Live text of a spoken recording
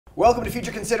Welcome to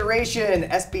Future Consideration,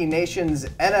 SB Nation's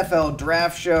NFL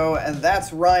Draft Show, and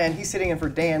that's Ryan. He's sitting in for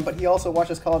Dan, but he also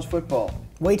watches college football.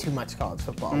 Way too much college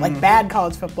football. Like bad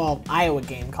college football, Iowa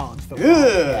game college football.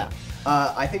 Yeah.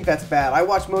 I think that's bad. I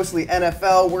watch mostly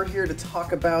NFL. We're here to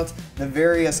talk about the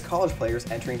various college players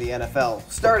entering the NFL.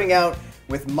 Starting out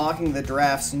with mocking the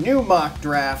draft's new mock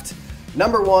draft.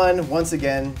 Number one, once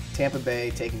again, Tampa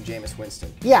Bay taking Jameis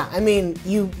Winston. Yeah, I mean,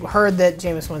 you heard that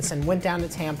Jameis Winston went down to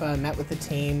Tampa, met with the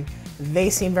team. They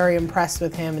seem very impressed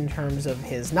with him in terms of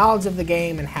his knowledge of the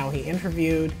game and how he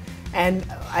interviewed. And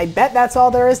I bet that's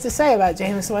all there is to say about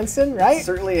Jameis Winston, right? It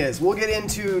certainly is. We'll get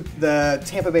into the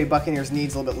Tampa Bay Buccaneers'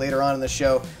 needs a little bit later on in the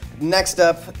show. Next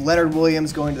up, Leonard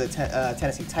Williams going to the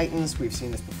Tennessee Titans. We've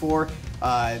seen this before.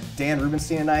 Dan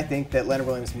Rubenstein and I think that Leonard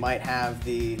Williams might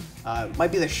be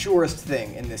the surest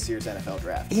thing in this year's NFL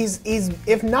draft. He's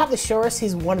if not the surest,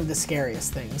 he's one of the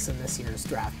scariest things in this year's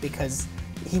draft because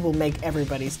he will make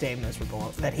everybody's day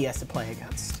miserable that he has to play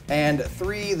against. And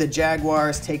 3, the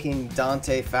Jaguars taking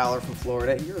Dante Fowler from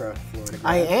Florida. You're a Florida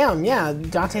guy. I am, yeah.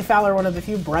 Dante Fowler, one of the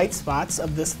few bright spots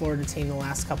of this Florida team the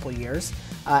last couple of years.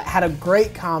 Had a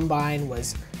great combine,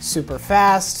 was super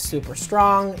fast, super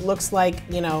strong. Looks like,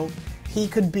 you know, he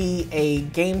could be a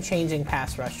game-changing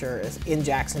pass rusher in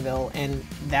Jacksonville, and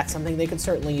that's something they could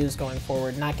certainly use going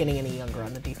forward, not getting any younger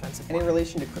on the defensive line. Any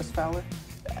relation to Chris Fowler?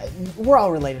 We're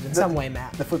all related in some way,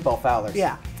 Matt. The football Fowlers.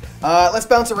 Yeah. Let's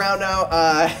bounce around now.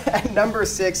 At number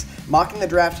 6, mocking the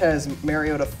draft has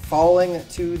Mariota falling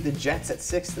to the Jets at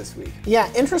 6 this week.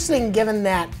 Yeah, interesting given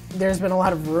that there's been a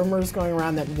lot of rumors going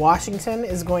around that Washington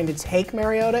is going to take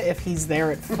Mariota if he's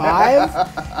there at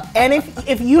 5. And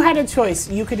if you had a choice,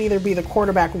 you could either be the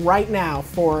quarterback right now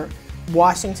for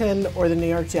Washington or the New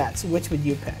York Jets. Which would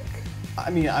you pick? I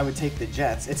mean, I would take the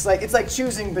Jets. It's like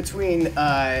choosing between.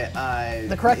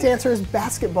 The correct answer is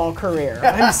basketball career.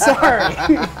 I'm sorry.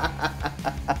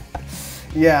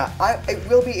 Yeah, it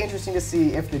will be interesting to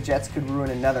see if the Jets could ruin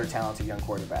another talented young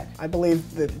quarterback. I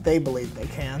believe that they believe they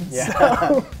can. Yeah.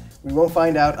 So. We won't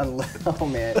find out unless. Oh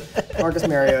man, Marcus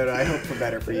Mariota. I hope for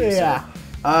better for you. Yeah. Sir.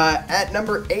 At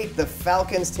number 8, the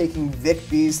Falcons taking Vic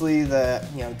Beasley, the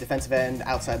defensive end,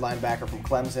 outside linebacker from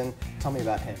Clemson. Tell me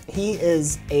about him. He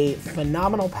is a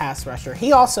phenomenal pass rusher.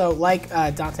 He also, like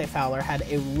Dante Fowler, had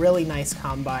a really nice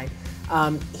combine.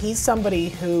 He's somebody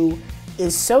who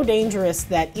is so dangerous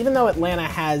that even though Atlanta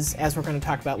has, as we're going to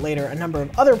talk about later, a number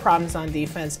of other problems on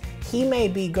defense, he may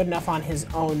be good enough on his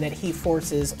own that he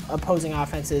forces opposing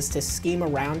offenses to scheme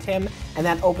around him, and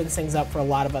that opens things up for a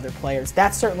lot of other players.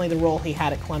 That's certainly the role he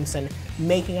had at Clemson,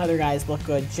 making other guys look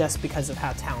good just because of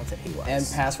how talented he was. And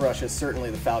pass rush is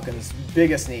certainly the Falcons'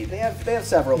 biggest need. They have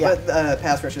several, yeah. But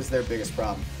pass rush is their biggest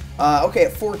problem. Okay,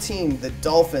 at 14, the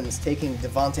Dolphins taking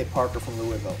Devontae Parker from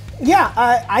Louisville. Yeah,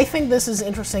 I think this is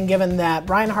interesting given that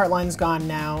Brian Hartline's gone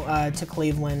now to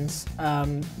Cleveland.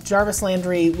 Jarvis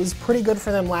Landry was pretty good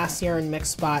for them last year in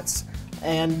mixed spots.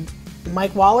 And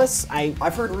Mike Wallace, I've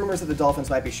heard rumors that the Dolphins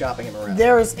might be shopping him around.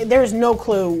 There's no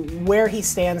clue where he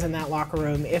stands in that locker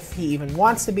room, if he even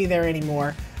wants to be there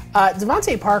anymore.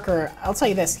 Devontae Parker, I'll tell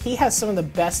you this, he has some of the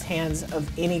best hands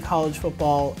of any college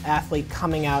football athlete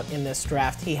coming out in this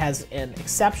draft. He has an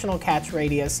exceptional catch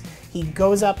radius. He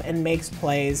goes up and makes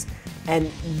plays,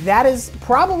 and that is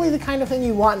probably the kind of thing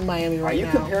you want in Miami right now. Are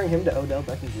you comparing him to Odell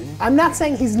Beckham Jr.? I'm not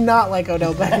saying he's not like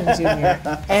Odell Beckham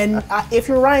Jr. And if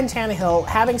you're Ryan Tannehill,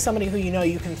 having somebody who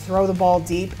you can throw the ball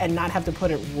deep and not have to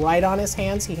put it right on his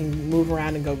hands, he can move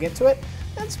around and go get to it,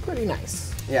 that's pretty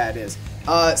nice. Yeah, it is.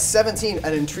 17,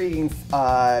 an intriguing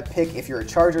pick if you're a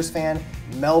Chargers fan.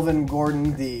 Melvin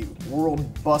Gordon, the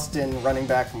world-busting running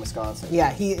back from Wisconsin.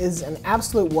 Yeah, he is an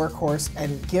absolute workhorse,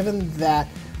 and given that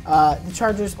the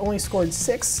Chargers only scored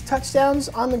 6 touchdowns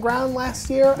on the ground last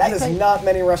year, That is not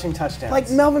many rushing touchdowns. Like,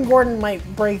 Melvin Gordon might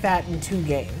break that in 2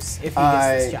 games if he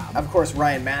gets this job. Of course,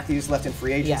 Ryan Matthews left in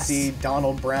free agency. Yes.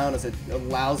 Donald Brown is a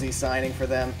lousy signing for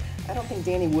them. I don't think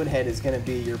Danny Woodhead is going to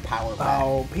be your power back.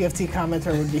 Oh, PFT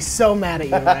commenter would be so mad at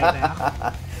you right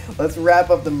now. Let's wrap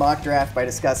up the mock draft by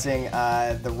discussing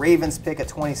the Ravens pick at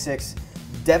 26.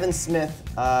 Devin Smith,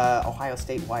 Ohio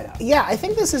State wideout. Yeah, I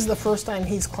think this is the first time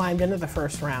he's climbed into the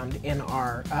first round in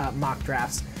our mock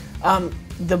drafts.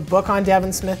 The book on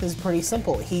Devin Smith is pretty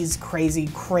simple. He's crazy,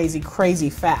 crazy, crazy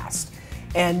fast.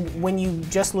 And when you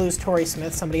just lose Torrey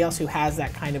Smith, somebody else who has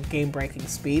that kind of game-breaking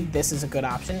speed, this is a good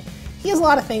option. He has a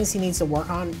lot of things he needs to work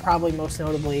on. Probably most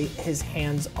notably, his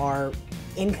hands are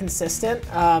inconsistent.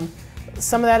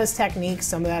 Some of that is technique,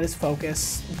 some of that is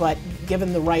focus, but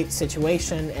given the right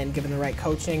situation and given the right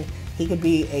coaching, he could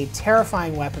be a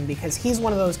terrifying weapon because he's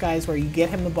one of those guys where you get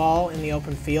him the ball in the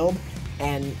open field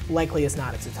and likely as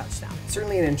not, it's a touchdown.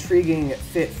 Certainly an intriguing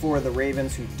fit for the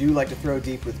Ravens, who do like to throw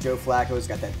deep with Joe Flacco. He's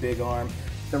got that big arm.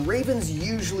 The Ravens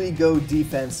usually go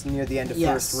defense near the end of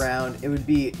first round. It would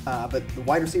be, but the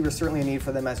wide receiver is certainly a need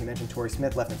for them. As you mentioned, Torrey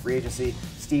Smith left in free agency.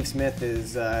 Steve Smith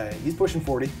is, he's pushing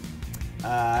 40.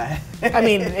 I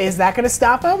mean, is that going to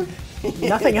stop him?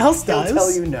 Nothing else does. He'll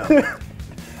tell you no.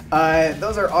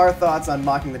 Those are our thoughts on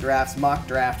mocking the drafts, mock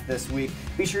draft this week.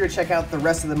 Be sure to check out the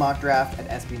rest of the mock draft at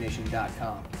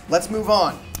sbnation.com. Let's move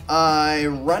on.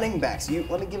 Running backs.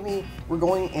 We're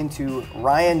going into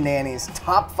Ryan Nanny's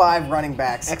top 5 running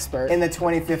backs expert in the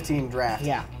 2015 draft.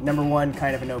 Yeah. Number 1,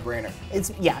 kind of a no-brainer. It's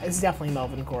definitely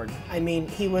Melvin Gordon. I mean,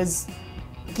 he was,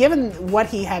 given what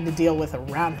he had to deal with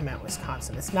around him at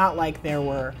Wisconsin, it's not like there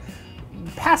were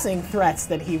passing threats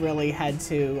that he really had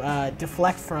to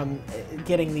deflect from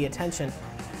getting the attention.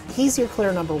 He's your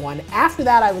clear number 1. After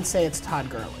that, I would say it's Todd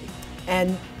Gurley.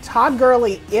 And Todd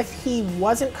Gurley, if he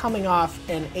wasn't coming off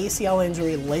an ACL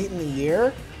injury late in the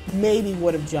year, maybe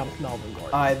would have jumped Melvin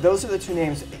Gordon. Those are the 2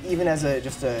 names. Even as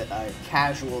just a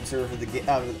casual observer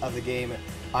of the game,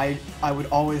 I would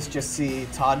always just see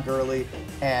Todd Gurley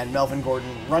and Melvin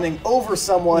Gordon running over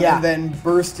someone and then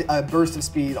a burst of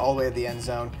speed all the way to the end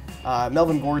zone.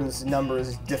 Melvin Gordon's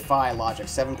numbers defy logic.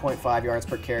 7.5 yards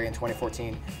per carry in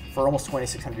 2014 for almost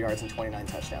 2,600 yards and 29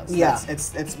 touchdowns. Yeah.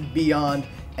 It's beyond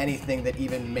anything that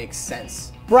even makes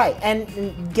sense. Right,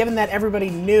 and given that everybody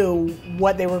knew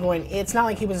what they were going, it's not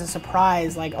like he was a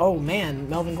surprise, like, oh man,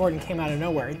 Melvin Gordon came out of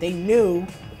nowhere. They knew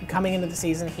coming into the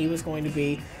season he was going to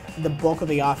be the bulk of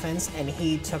the offense, and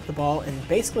he took the ball and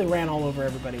basically ran all over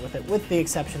everybody with it, with the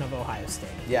exception of Ohio State.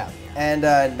 Yeah, and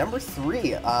number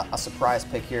 3, a surprise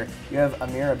pick here, you have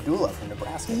Amir Abdullah from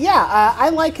Nebraska. Yeah, I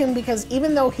like him because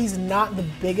even though he's not the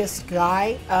biggest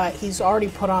guy, he's already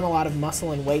put on a lot of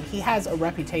muscle and weight. He has a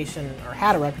reputation, or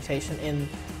had a reputation in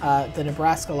the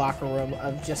Nebraska locker room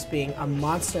of just being a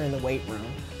monster in the weight room,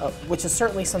 which is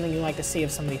certainly something you like to see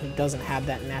of somebody who doesn't have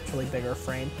that naturally bigger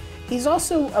frame. He's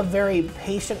also a very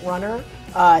patient runner.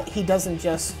 He doesn't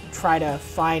just try to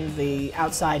find the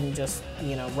outside and just,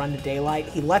 run to daylight.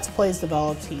 He lets plays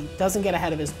develop. He doesn't get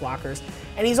ahead of his blockers.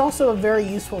 And he's also a very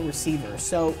useful receiver.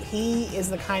 So he is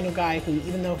the kind of guy who,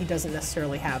 even though he doesn't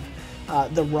necessarily have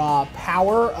the raw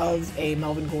power of a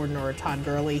Melvin Gordon or a Todd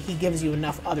Gurley, he gives you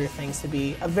enough other things to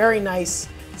be a very nice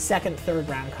second, third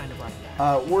round kind of running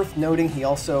back. Worth noting, he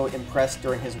also impressed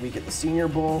during his week at the Senior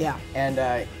Bowl,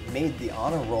 and made the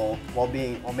honor roll while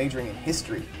majoring in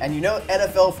history. And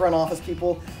NFL front office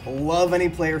people love any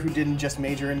player who didn't just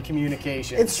major in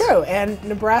communications. It's true, and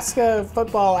Nebraska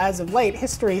football, as of late,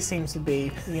 history seems to be,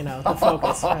 the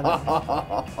focus for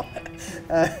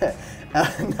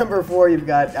them. Number 4, you've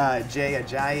got Jay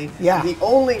Ajayi, the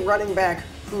only running back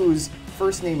whose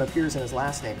first name appears in his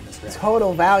last name in this draft.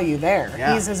 Total value there.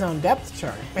 Yeah. He's his own depth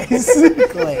chart,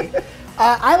 basically.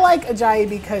 I like Ajayi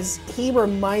because he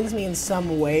reminds me in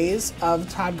some ways of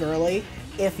Todd Gurley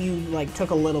if you took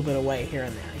a little bit away here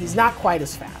and there. He's not quite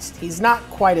as fast. He's not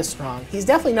quite as strong. He's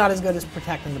definitely not as good as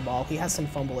protecting the ball. He has some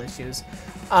fumble issues.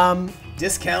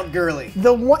 Discount Gurley.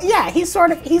 He's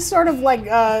sort of like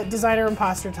designer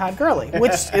imposter Todd Gurley,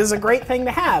 which is a great thing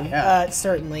to have,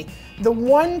 certainly. The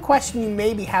one question you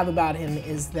maybe have about him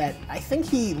is that I think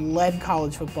he led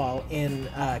college football in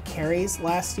carries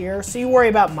last year, so you worry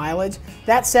about mileage.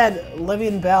 That said,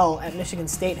 Le'Veon Bell at Michigan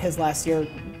State his last year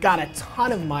got a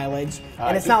ton of mileage,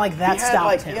 and it's not like that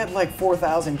stopped him. He had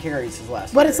 4,000 carries his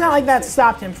last year. But it's not like that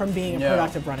stopped him from being a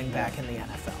productive running back in the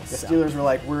NFL. The Steelers were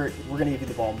like, we're going to give you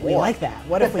the ball more. We like that.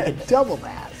 What if we could double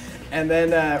that? And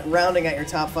then rounding out your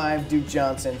top 5, Duke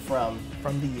Johnson from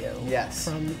the U. Yes.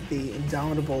 From the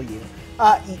indomitable U.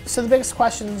 So the biggest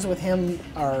questions with him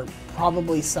are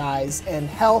probably size and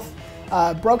health.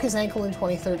 Broke his ankle in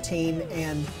 2013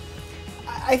 and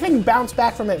I think bounced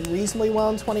back from it reasonably well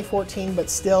in 2014, but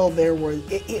still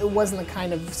it wasn't the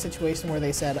kind of situation where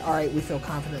they said, all right, we feel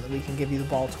confident that we can give you the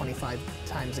ball 25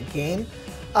 times a game.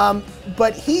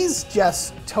 But he's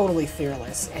just totally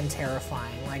fearless and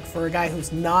terrifying. Like, for a guy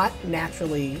who's not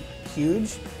naturally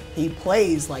huge, he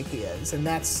plays like he is, and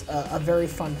that's a very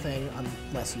fun thing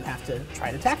unless you have to try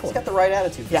to tackle him. He's got the right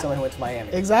attitude for someone who went to Miami.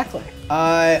 Exactly.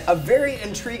 A very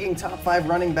intriguing top 5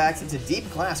 running backs. It's a deep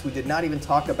class. We did not even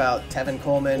talk about Tevin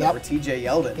Coleman or TJ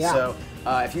Yeldon. So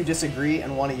if you disagree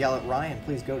and want to yell at Ryan,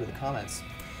 please go to the comments.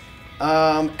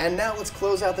 And now let's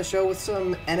close out the show with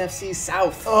some NFC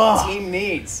South team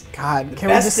needs. God, can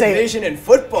we just say division in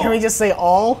football? Can we just say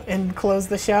all and close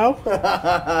the show?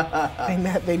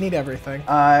 They need everything.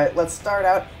 Let's start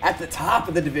out at the top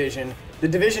of the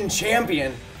division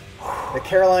champion, the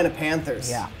Carolina Panthers.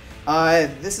 Yeah.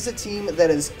 This is a team that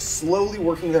is slowly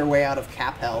working their way out of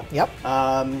cap hell. Yep.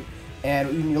 And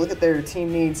when you look at their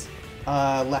team needs,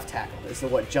 left tackle is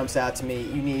what jumps out to me.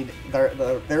 You need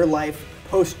their life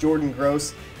post Jordan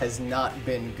Gross has not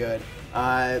been good.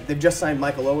 They've just signed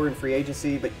Michael Oher in free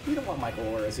agency, but you don't want Michael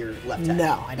Oher as your left tackle.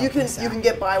 No, I don't think so. You can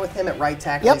get by with him at right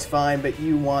tackle, Yep. he's fine, but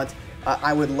you want,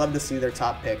 I would love to see their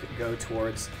top pick go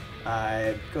towards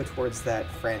that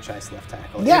franchise left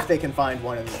tackle. Yeah. If they can find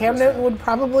one in the Cam first Newton round. would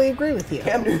probably agree with you.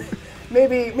 Cam Newton,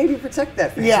 maybe protect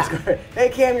that franchise. Yeah. guard. Hey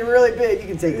Cam, you're really big, you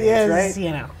can take these, Yes, right?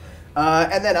 you know.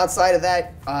 And then outside of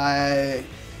that,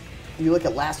 you look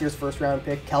at last year's first round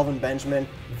pick, Kelvin Benjamin,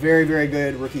 very, very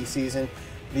good rookie season.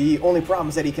 The only problem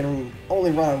is that he can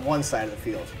only run on one side of the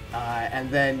field. And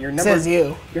then your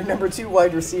number two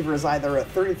wide receiver is either a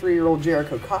 33-year-old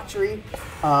Jericho Cotchery,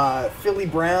 Philly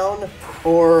Brown,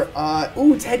 or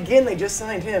Ted Ginn. They just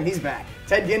signed him. He's back.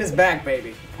 Ted Ginn is back,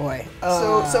 baby. Boy.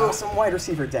 So some wide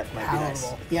receiver depth might be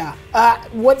nice. Yeah.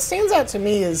 What stands out to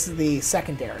me is the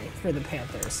secondary for the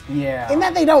Panthers. Yeah. In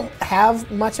that they don't have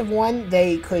much of one.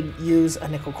 They could use a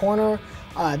nickel corner.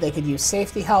 They could use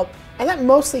safety help. And that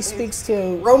mostly speaks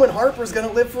to... Roman Harper's going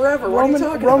to live forever. What are you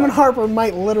talking Roman about? Harper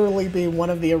might literally be one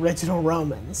of the original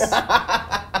Romans.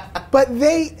 But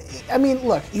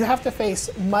look, you have to face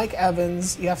Mike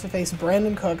Evans, you have to face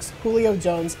Brandon Cooks, Julio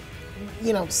Jones.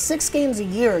 6 games a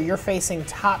year, you're facing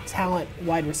top talent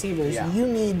wide receivers. Yeah. You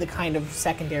need the kind of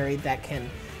secondary that can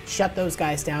shut those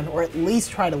guys down or at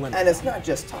least try to limit And them. it's not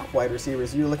just top wide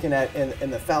receivers. You're looking at, in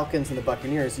the Falcons and the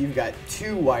Buccaneers, you've got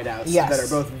 2 wideouts Yes. that are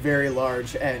both very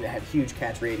large and have huge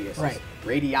catch radiuses. Right.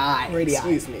 Radii.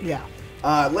 Excuse me. Yeah.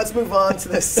 Let's move on to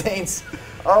the Saints.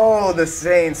 Oh, the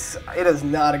Saints. It is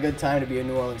not a good time to be a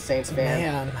New Orleans Saints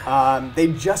fan. Man.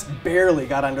 They just barely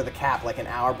got under the cap like an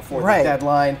hour before Right. the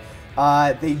deadline.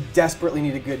 They desperately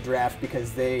need a good draft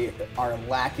because they are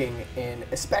lacking in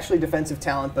especially defensive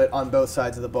talent, but on both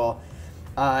sides of the ball.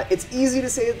 It's easy to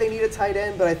say that they need a tight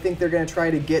end, but I think they're going to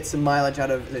try to get some mileage out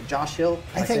of Josh Hill.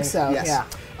 I think so, yes.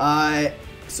 yeah.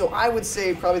 So I would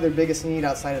say probably their biggest need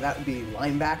outside of that would be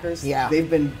linebackers. Yeah. They've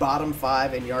been bottom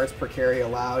 5 in yards per carry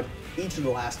allowed each of the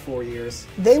last 4 years.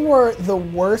 They were the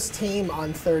worst team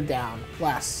on third down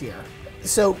last year.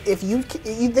 So they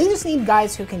just need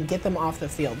guys who can get them off the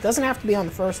field. Doesn't have to be on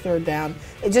the first third down.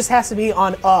 It just has to be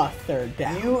on a third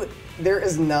down. There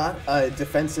is not a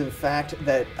defensive fact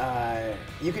that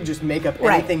you could just make up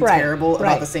Right, anything right, terrible right.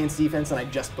 about the Saints defense, and I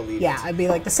just believe it. Yeah, I'd be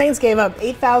like, the Saints gave up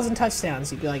 8,000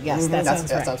 touchdowns. You'd be like, yes, that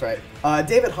sounds right.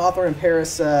 David Hawthorne and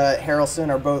Paris Harrelson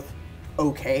are both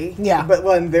okay. Yeah. But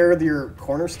when they're your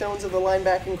cornerstones of the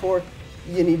linebacking core,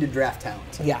 you need to draft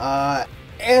talent. Yeah.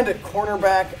 And at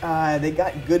cornerback, they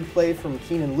got good play from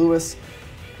Keenan Lewis,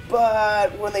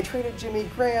 but when they traded Jimmy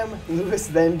Graham, Lewis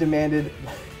then demanded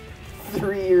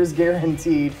 3 years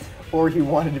guaranteed, or he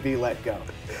wanted to be let go.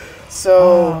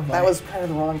 So that was kind of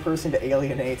the wrong person to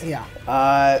alienate. Yeah.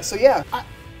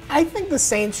 I think the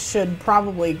Saints should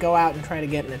probably go out and try to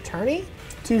get an attorney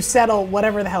to settle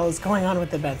whatever the hell is going on with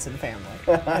the Benson family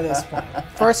at this point.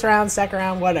 First round, second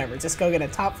round, whatever. Just go get a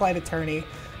top flight attorney,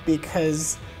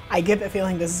 because I get the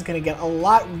feeling this is going to get a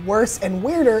lot worse and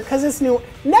weirder, because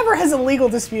never has a legal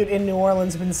dispute in New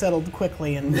Orleans been settled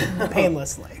quickly and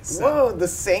painlessly. So. Whoa, the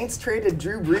Saints traded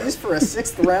Drew Brees for a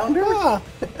 6th rounder?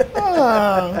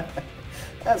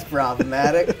 That's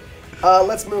problematic.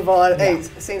 Let's move on. Yeah. Hey,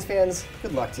 Saints fans,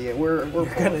 good luck to you. We're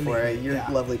pulling for you. You're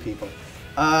yeah. lovely people.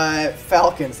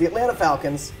 Falcons, the Atlanta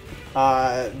Falcons,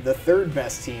 the 3rd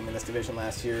best team in this division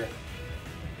last year.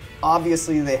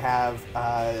 Obviously, they have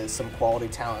some quality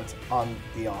talent on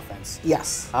the offense.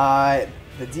 Yes.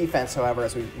 The defense, however,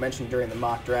 as we mentioned during the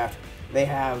mock draft, they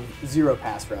have 0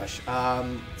 pass rush.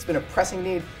 It's been a pressing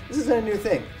need. This isn't a new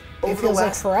thing. It feels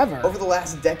like forever. Over the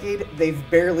last decade, they've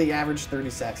barely averaged 30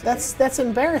 sacks a game. That's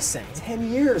embarrassing.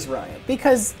 10 years, Ryan.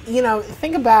 Because,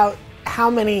 think about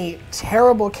how many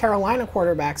terrible Carolina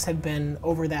quarterbacks have been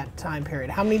over that time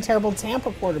period. How many terrible Tampa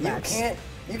quarterbacks?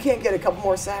 You can't get a couple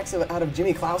more sacks out of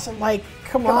Jimmy Clausen? Like,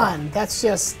 come on. It's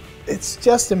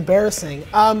just embarrassing.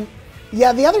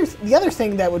 Yeah, the other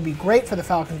thing that would be great for the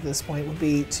Falcons at this point would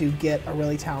be to get a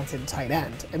really talented tight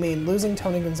end. I mean, losing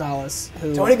Tony Gonzalez,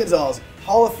 Tony Gonzalez,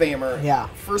 Hall of Famer. Yeah.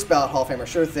 First ballot Hall of Famer,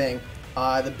 sure thing.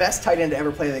 The best tight end to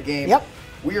ever play the game. Yep.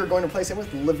 We are going to replace him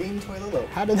with Levine Toilolo.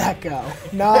 How did that go?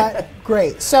 Not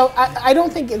great. So I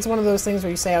don't think it's one of those things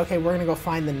where you say, okay, we're going to go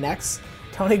find the next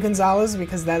Tony Gonzalez,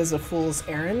 because that is a fool's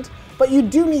errand. But you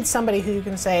do need somebody who you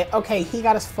can say, okay, he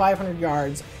got us 500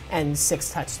 yards and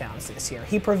 6 touchdowns this year.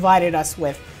 He provided us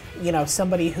with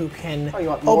somebody who can you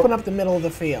want more? open up the middle of the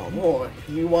field. More.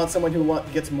 You want someone who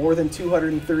gets more than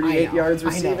 238 yards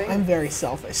receiving? I know. I'm very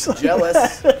selfish.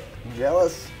 Jealous.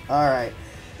 Jealous. All right.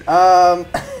 How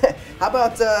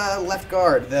about left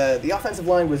guard? The offensive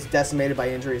line was decimated by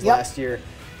injuries last year.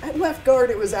 At left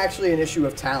guard, it was actually an issue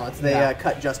of talent. They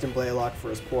cut Justin Blaylock for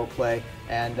his poor play,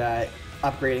 and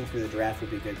upgrading through the draft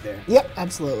would be good there. Yep,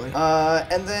 absolutely.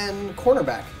 And then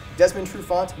cornerback. Desmond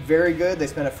Trufant, very good. They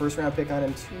spent a first-round pick on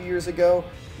him 2 years ago.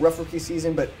 Rough rookie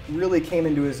season, but really came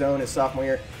into his own his sophomore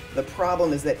year. The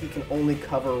problem is that he can only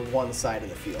cover one side of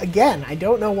the field. Again, I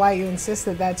don't know why you insist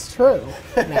that that's true.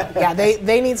 No,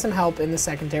 they need some help in the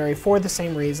secondary for the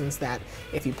same reasons that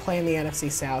if you play in the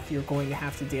NFC South, you're going to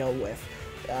have to deal with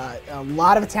a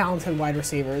lot of talented wide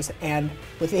receivers, and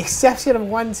with the exception of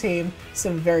one team,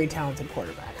 some very talented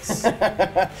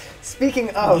quarterbacks. Speaking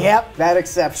of that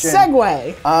exception,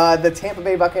 segue. The Tampa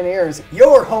Bay Buccaneers,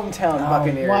 your hometown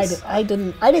Buccaneers. I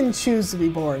didn't choose to be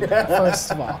born there,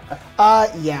 first of all.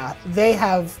 They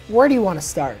have. Where do you want to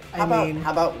start? How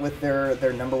about with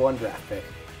their number 1 draft pick?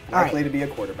 Likely to be a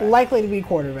quarterback. Likely to be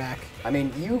quarterback. I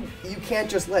mean, you can't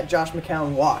just let Josh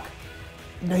McCown walk.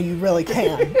 No, you really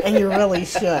can, and you really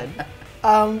should.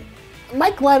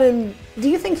 Mike Lennon, do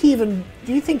you think he even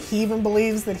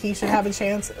believes that he should have a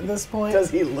chance at this point? Does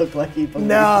he look like he believes?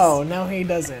 No, he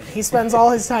doesn't. He spends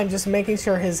all his time just making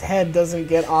sure his head doesn't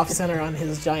get off center on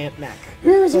his giant neck.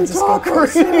 Here's your talker.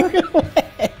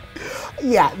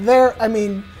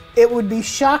 It would be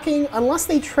shocking unless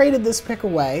they traded this pick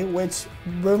away, which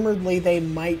rumoredly they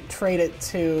might trade it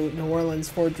to New Orleans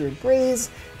for Drew Brees.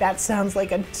 That sounds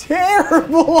like a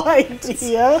terrible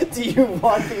idea. Do you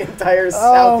want the entire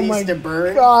Southeast to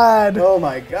burn? God. Oh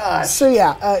my gosh. So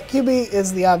QB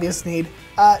is the obvious need.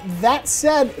 That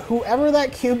said, whoever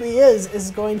that QB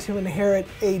is going to inherit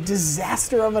a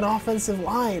disaster of an offensive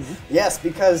line. Yes,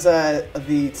 because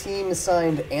the team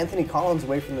signed Anthony Collins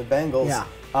away from the Bengals. Yeah.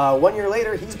 1 year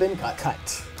later, he's been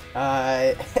cut.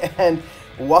 And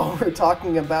while we're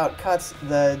talking about cuts,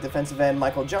 the defensive end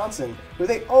Michael Johnson, who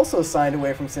they also signed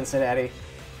away from Cincinnati,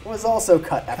 was also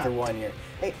cut after 1 year.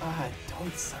 Hey,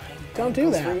 don't sign. Don't do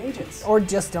that. Free agents. Or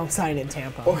just don't sign in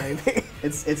Tampa, maybe.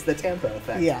 It's the Tampa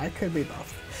effect. Yeah, it could be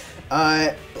both.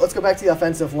 Let's go back to the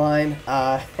offensive line.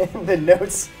 The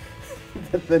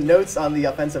notes on the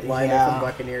offensive line from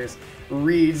Buccaneers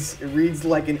reads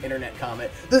like an internet comment.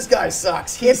 This guy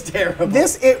sucks. He's terrible.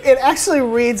 It actually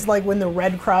reads like when the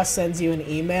Red Cross sends you an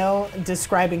email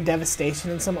describing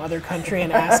devastation in some other country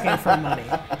and asking for money.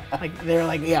 Like they're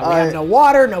like, we have no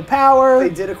water, no power.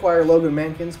 They did acquire Logan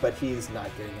Mankins, but he's not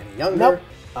getting any younger. Nope.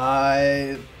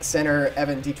 Center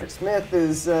Evan Dietrich Smith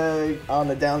is on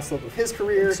the downslope of his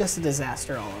career. It's just a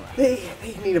disaster all around. They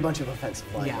need a bunch of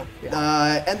offensive linemen.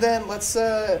 And then let's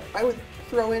I would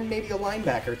throw in maybe a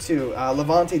linebacker too.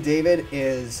 Levante David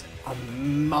is a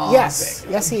monster.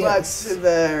 Yes, he is.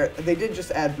 They did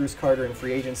just add Bruce Carter in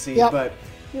free agency, but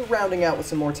rounding out with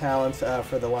some more talent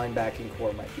for the linebacking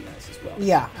core might be nice as well.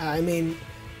 Yeah,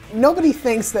 nobody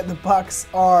thinks that the Bucs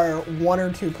are 1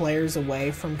 or 2 players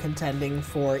away from contending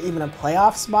for even a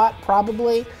playoff spot,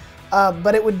 probably.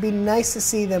 But it would be nice to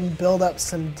see them build up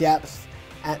some depth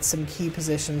at some key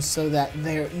positions so that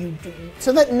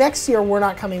next year we're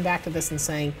not coming back to this and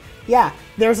saying,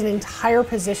 there's an entire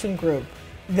position group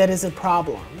that is a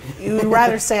problem. You would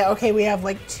rather say, okay, we have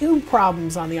like 2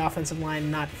 problems on the offensive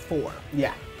line, not 4.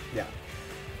 Yeah.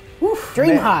 Oof,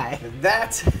 Dream high.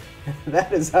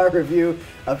 That is our review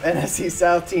of NFC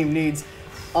South team needs.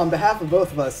 On behalf of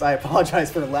both of us, I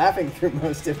apologize for laughing through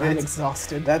most of it. I'm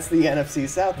exhausted. That's the NFC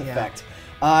South effect.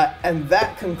 And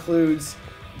that concludes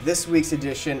this week's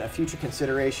edition of Future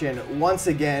Consideration. Once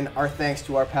again, our thanks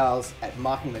to our pals at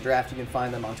Mocking the Draft. You can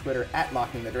find them on Twitter at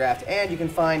Mocking the Draft, and you can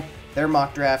find their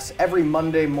mock drafts every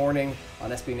Monday morning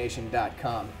on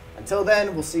SBNation.com. Until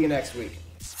then, we'll see you next week.